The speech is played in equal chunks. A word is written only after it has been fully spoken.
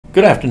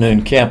Good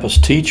afternoon, campus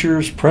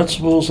teachers,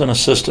 principals, and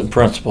assistant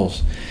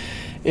principals.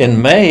 In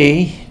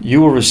May,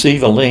 you will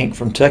receive a link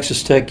from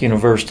Texas Tech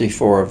University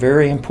for a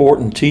very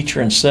important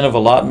teacher incentive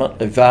allotment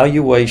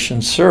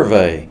evaluation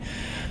survey.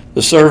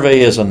 The survey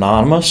is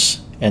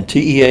anonymous, and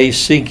TEA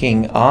is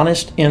seeking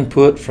honest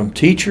input from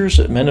teachers,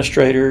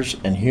 administrators,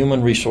 and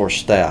human resource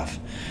staff.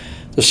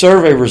 The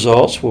survey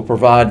results will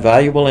provide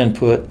valuable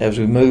input as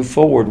we move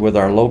forward with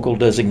our local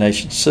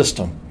designation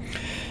system.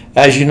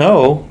 As you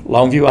know,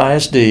 Longview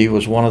ISD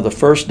was one of the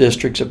first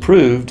districts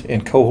approved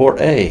in Cohort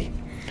A.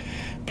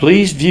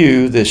 Please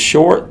view this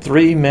short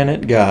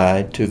 3-minute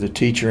guide to the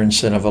teacher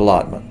incentive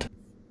allotment.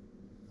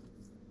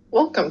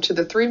 Welcome to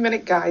the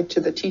 3-minute guide to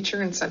the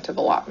teacher incentive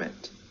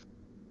allotment.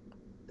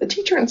 The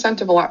teacher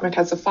incentive allotment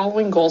has the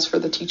following goals for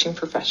the teaching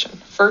profession.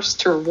 First,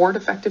 to reward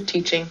effective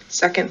teaching.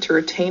 Second, to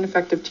retain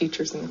effective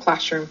teachers in the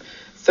classroom.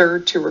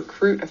 Third, to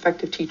recruit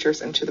effective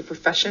teachers into the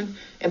profession.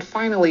 And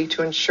finally,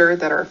 to ensure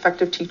that our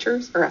effective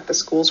teachers are at the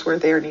schools where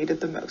they are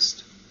needed the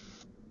most.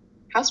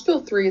 House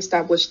Bill 3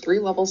 established 3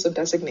 levels of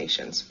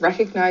designations: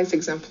 recognized,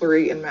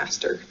 exemplary, and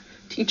master.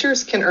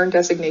 Teachers can earn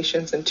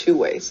designations in 2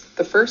 ways.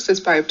 The first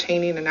is by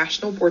obtaining a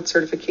national board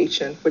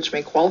certification, which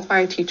may qualify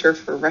a teacher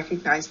for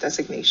recognized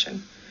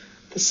designation.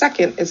 The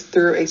second is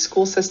through a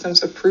school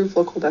system's approved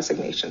local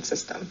designation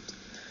system.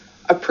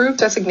 Approved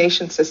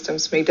designation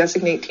systems may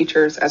designate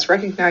teachers as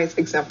recognized,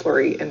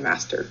 exemplary, and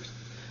master.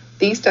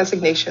 These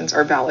designations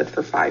are valid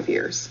for 5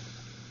 years.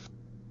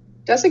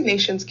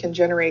 Designations can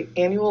generate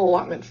annual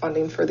allotment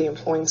funding for the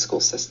employing school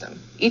system.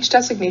 Each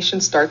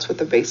designation starts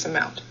with a base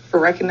amount. For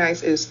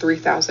recognized, it is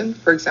 $3,000,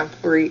 for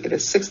exemplary, it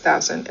is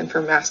 $6,000, and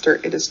for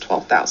master, it is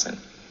 $12,000.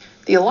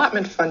 The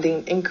allotment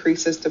funding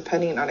increases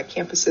depending on a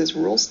campus's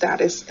rural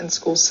status and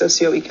school's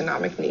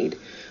socioeconomic need,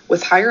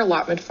 with higher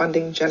allotment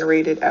funding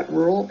generated at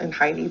rural and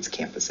high-needs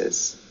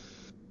campuses.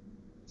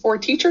 For a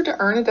teacher to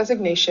earn a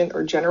designation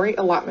or generate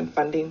allotment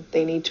funding,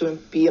 they need to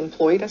be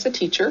employed as a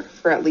teacher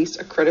for at least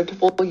a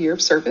creditable year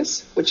of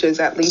service, which is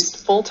at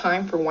least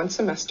full-time for 1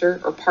 semester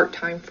or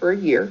part-time for a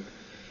year,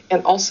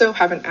 and also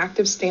have an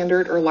active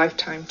standard or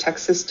lifetime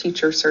Texas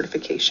teacher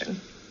certification.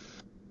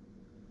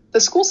 The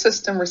school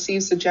system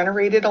receives the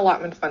generated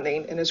allotment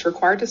funding and is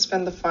required to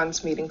spend the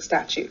funds meeting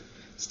statute.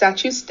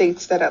 Statute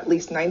states that at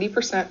least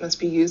 90% must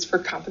be used for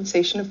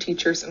compensation of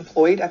teachers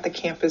employed at the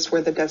campus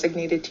where the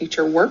designated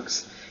teacher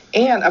works,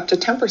 and up to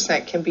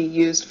 10% can be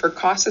used for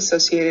costs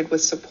associated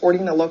with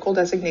supporting the local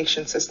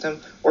designation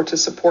system or to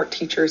support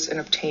teachers in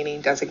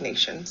obtaining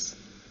designations.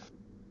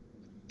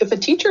 If a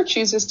teacher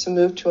chooses to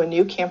move to a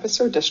new campus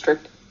or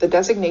district, the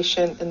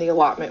designation and the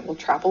allotment will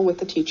travel with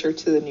the teacher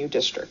to the new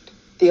district.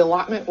 The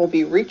allotment will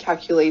be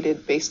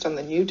recalculated based on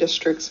the new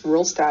district's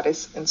rural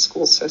status and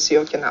school's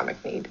socioeconomic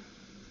need.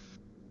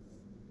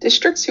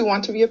 Districts who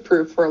want to be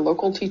approved for a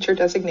local teacher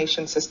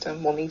designation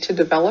system will need to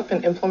develop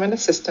and implement a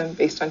system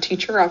based on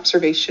teacher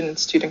observation and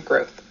student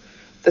growth.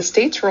 The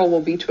state's role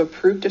will be to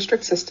approve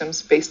district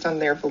systems based on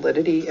their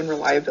validity and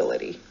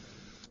reliability.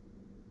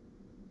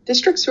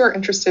 Districts who are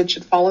interested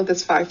should follow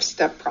this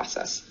 5-step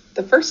process.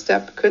 The first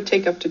step could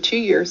take up to 2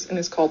 years and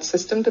is called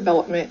system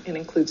development and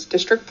includes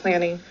district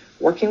planning,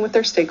 working with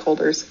their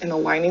stakeholders, and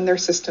aligning their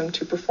system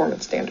to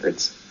performance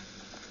standards.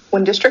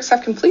 When districts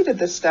have completed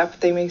this step,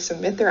 they may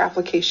submit their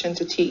application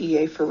to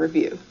TEA for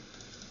review.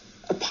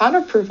 Upon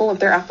approval of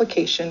their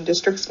application,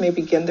 districts may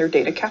begin their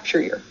data capture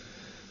year.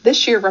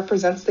 This year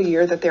represents the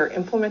year that they are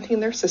implementing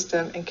their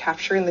system and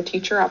capturing the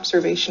teacher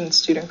observation and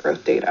student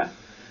growth data.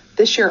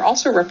 This year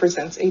also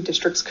represents a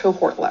district's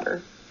cohort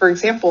letter. For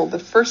example, the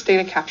first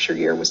data capture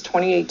year was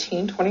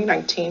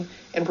 2018-2019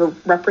 and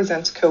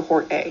represents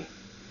cohort A.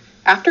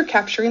 After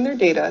capturing their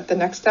data, the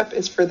next step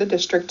is for the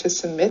district to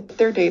submit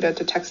their data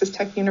to Texas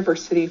Tech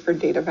University for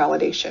data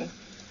validation.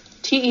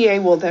 TEA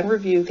will then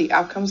review the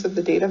outcomes of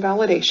the data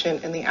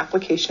validation and the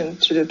application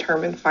to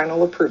determine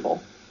final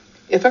approval.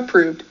 If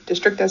approved,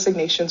 district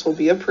designations will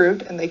be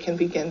approved and they can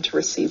begin to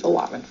receive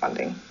allotment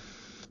funding.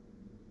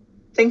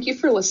 Thank you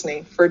for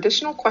listening. For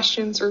additional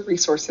questions or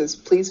resources,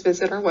 please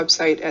visit our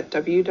website at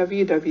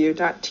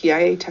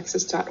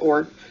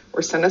www.tiatexas.org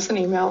or send us an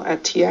email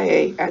at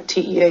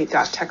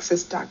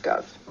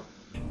tia@tea.texas.gov.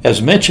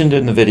 As mentioned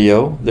in the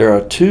video, there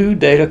are 2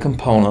 data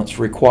components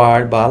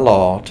required by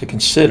law to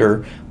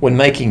consider when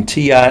making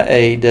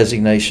TIA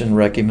designation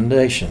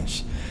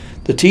recommendations: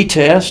 the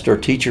T-test or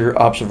teacher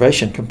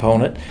observation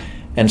component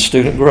and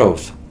student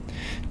growth.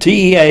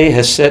 TEA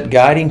has set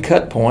guiding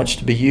cut points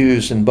to be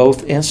used in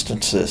both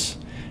instances.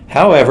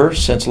 However,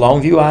 since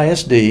Longview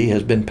ISD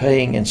has been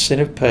paying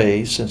incentive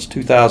pay since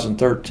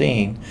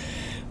 2013,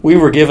 we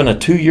were given a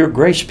 2-year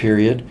grace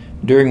period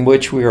during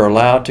which we are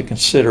allowed to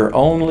consider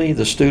only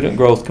the student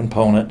growth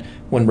component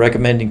when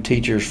recommending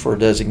teachers for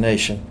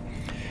designation.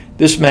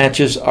 This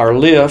matches our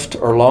LIFT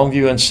or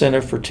Longview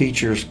Incentive for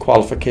Teachers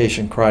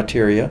qualification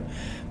criteria,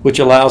 which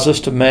allows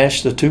us to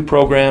mesh the 2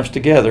 programs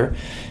together,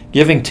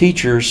 giving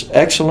teachers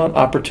excellent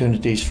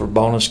opportunities for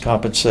bonus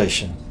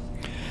compensation.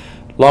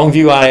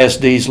 Longview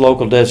ISD's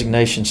local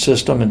designation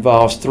system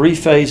involves 3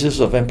 phases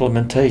of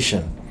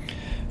implementation.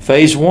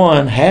 Phase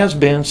 1 has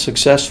been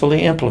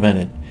successfully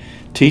implemented.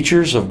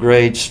 Teachers of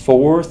grades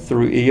 4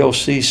 through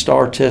EOC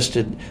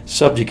STAR-tested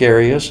subject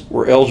areas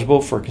were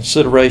eligible for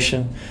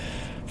consideration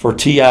for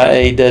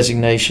TIA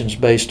designations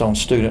based on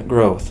student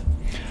growth.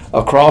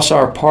 Across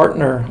our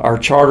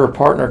charter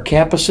partner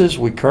campuses,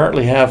 we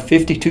currently have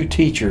 52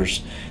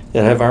 teachers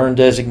that have earned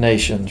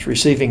designations,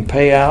 receiving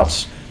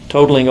payouts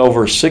totaling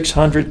over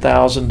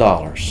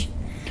 $600,000.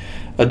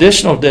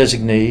 Additional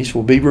designees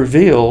will be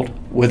revealed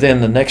within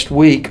the next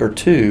week or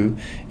two,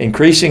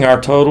 increasing our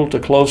total to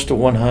close to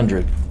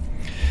 100.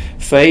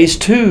 Phase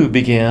 2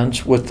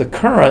 begins with the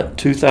current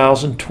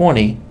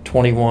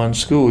 2020-21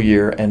 school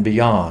year and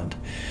beyond.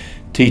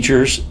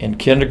 Teachers in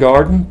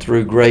kindergarten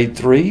through grade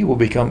 3 will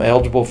become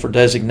eligible for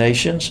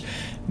designations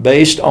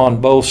based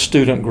on both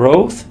student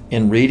growth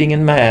in reading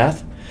and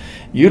math,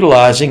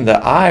 utilizing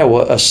the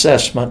Iowa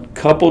assessment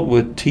coupled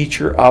with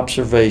teacher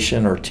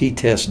observation or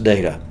T-test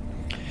data.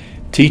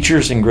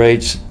 Teachers in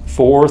grades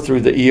 4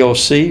 through the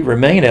EOC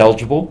remain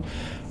eligible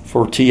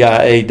for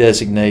TIA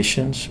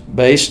designations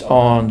based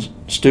on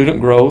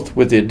student growth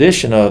with the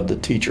addition of the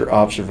teacher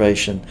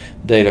observation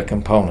data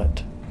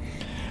component.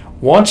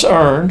 Once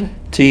earned,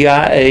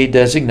 TIA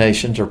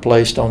designations are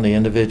placed on the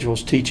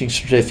individual's teaching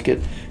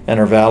certificate and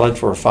are valid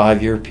for a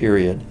 5-year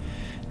period.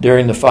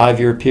 During the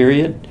 5-year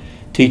period,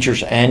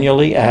 teachers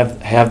annually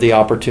have the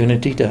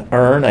opportunity to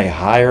earn a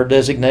higher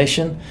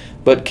designation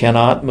but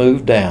cannot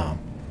move down.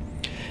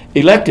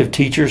 Elective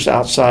teachers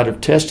outside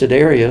of tested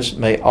areas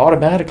may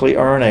automatically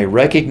earn a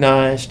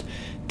recognized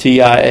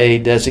TIA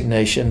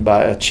designation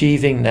by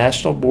achieving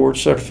National Board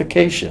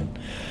certification.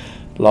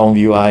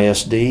 Longview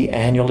ISD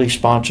annually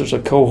sponsors a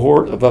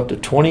cohort of up to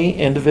 20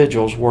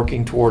 individuals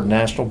working toward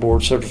National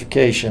Board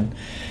certification,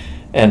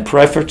 and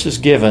preference is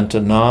given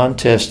to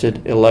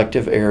non-tested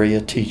elective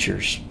area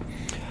teachers.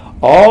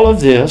 All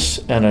of this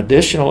and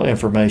additional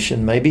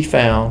information may be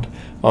found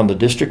on the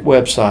district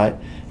website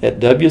at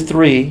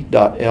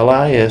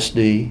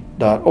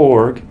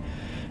w3.lisd.org.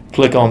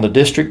 Click on the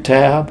District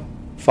tab,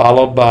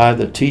 followed by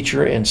the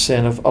Teacher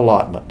Incentive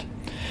Allotment.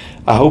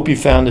 I hope you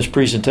found this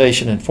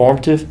presentation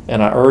informative,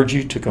 and I urge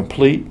you to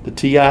complete the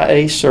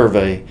TIA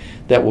survey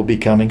that will be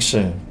coming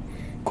soon.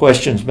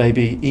 Questions may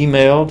be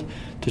emailed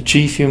to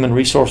Chief Human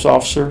Resource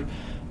Officer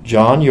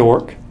John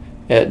York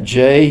at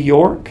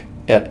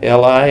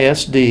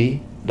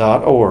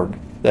jyork@lisd.org.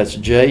 That's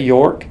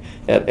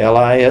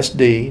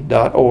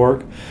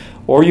jyork@lisd.org.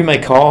 Or you may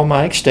call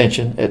my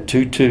extension at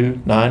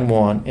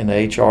 2291 in the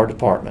HR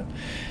department.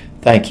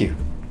 Thank you.